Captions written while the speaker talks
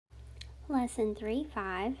Lesson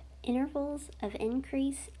 3.5, Intervals of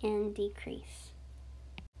Increase and Decrease.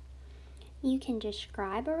 You can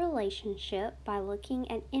describe a relationship by looking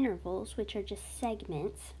at intervals, which are just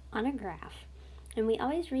segments, on a graph. And we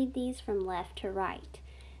always read these from left to right.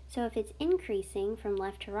 So if it's increasing from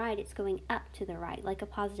left to right, it's going up to the right, like a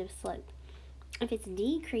positive slope. If it's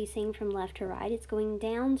decreasing from left to right, it's going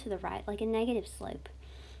down to the right, like a negative slope.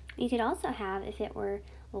 You could also have, if it were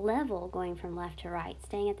level, going from left to right,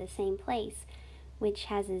 staying at the same place, which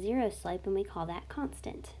has a zero slope, and we call that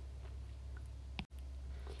constant.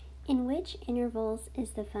 In which intervals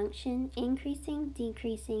is the function increasing,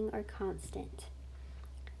 decreasing, or constant?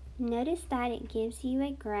 Notice that it gives you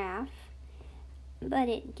a graph, but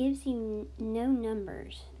it gives you no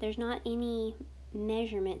numbers. There's not any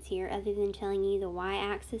measurements here other than telling you the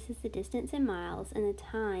y-axis is the distance in miles and the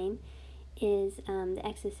time is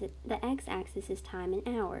the x-axis is time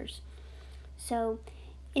in hours. So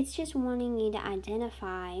it's just wanting you to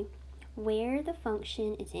identify where the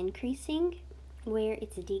function is increasing, where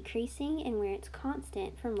it's decreasing, and where it's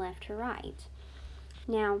constant from left to right.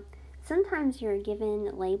 Now, sometimes you're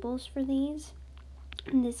given labels for these.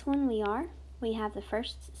 In this one we have the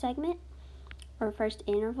first segment, or first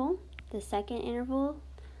interval, the second interval,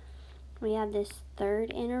 we have this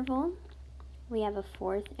third interval, we have a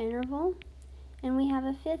fourth interval, and we have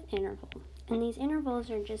a fifth interval. And these intervals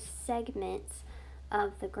are just segments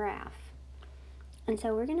of the graph. And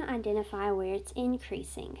so we're going to identify where it's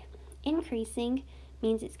increasing. Increasing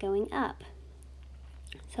means it's going up.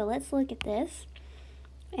 So let's look at this.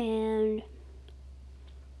 And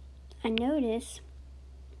I notice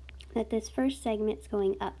that this first segment is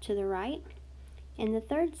going up to the right, and the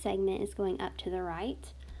third segment is going up to the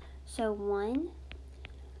right. So 1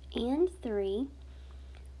 and 3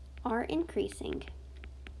 are increasing.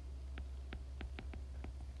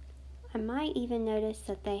 I might even notice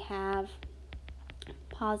that they have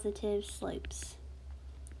positive slopes.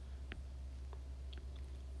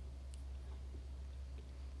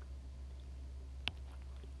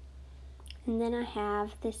 And then I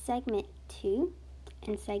have this segment 2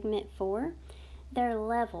 and segment 4. They're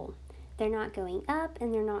level. They're not going up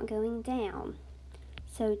and they're not going down.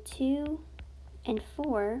 So 2 and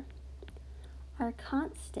 4 are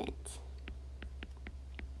constant.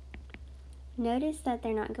 Notice that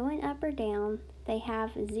they're not going up or down. They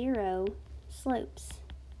have zero slopes.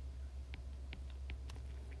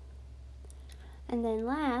 And then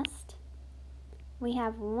last, we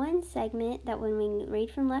have one segment that when we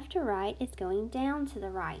read from left to right, is going down to the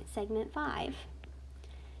right, segment 5.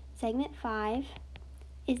 Segment 5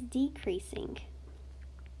 is decreasing.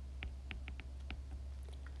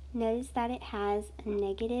 Notice that it has a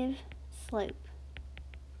negative slope.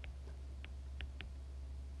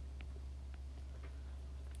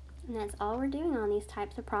 And that's all we're doing on these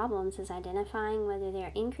types of problems, is identifying whether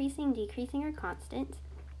they're increasing, decreasing, or constant.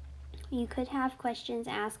 You could have questions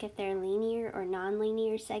ask if they're linear or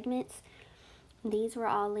non-linear segments. These were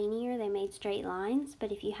all linear, they made straight lines,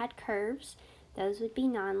 but if you had curves, those would be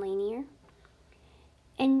non-linear.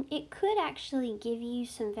 And it could actually give you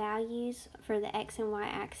some values for the x and y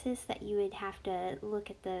axis that you would have to look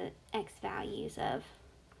at the x values of.